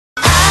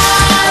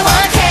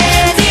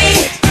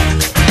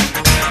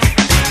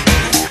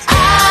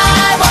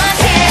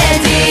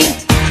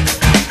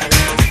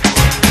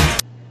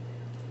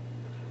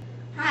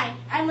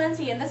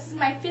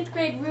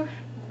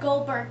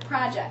Goldberg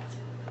project.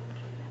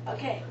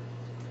 Okay,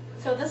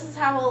 so this is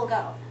how it will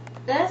go.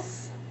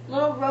 This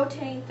little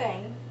rotating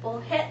thing will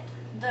hit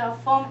the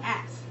foam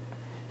axe.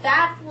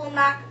 That will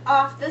knock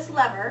off this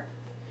lever,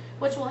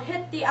 which will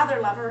hit the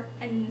other lever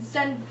and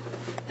send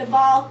the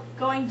ball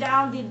going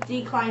down the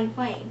declined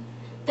plane.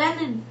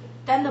 Then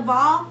the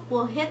ball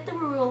will hit the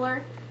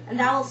ruler, and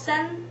that will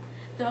send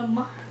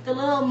the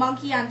little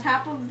monkey on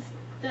top of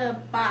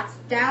the box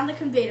down the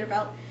conveyor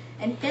belt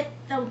and hit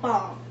the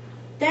ball.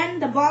 Then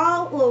the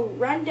ball will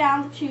run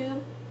down the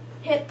tube,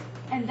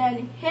 and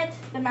then hit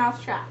the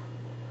mousetrap.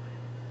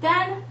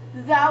 Then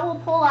that will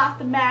pull off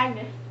the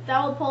magnet.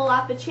 That will pull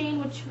off the chain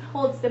which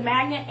holds the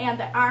magnet and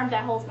the arm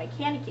that holds my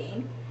candy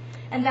cane.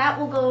 And that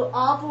will go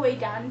all the way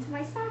down into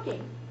my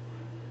stocking.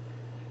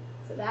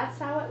 So that's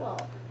how it will.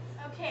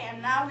 Okay,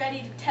 I'm now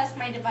ready to test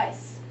my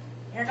device.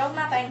 Here goes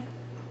nothing.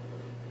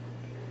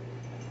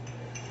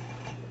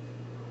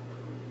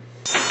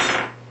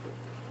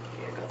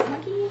 Here goes the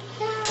monkey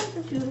down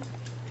the tube.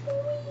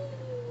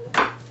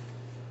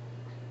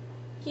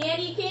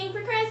 Candy cane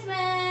for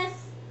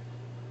Christmas!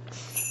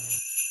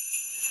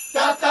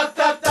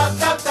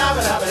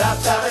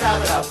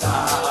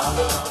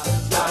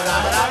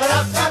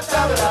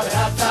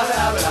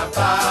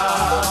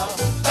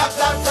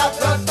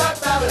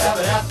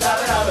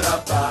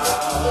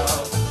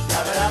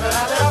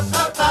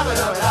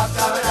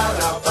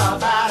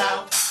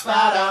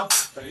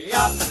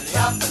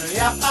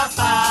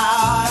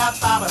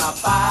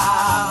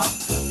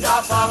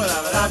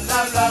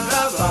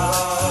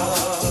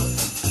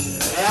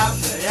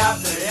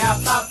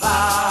 Yep.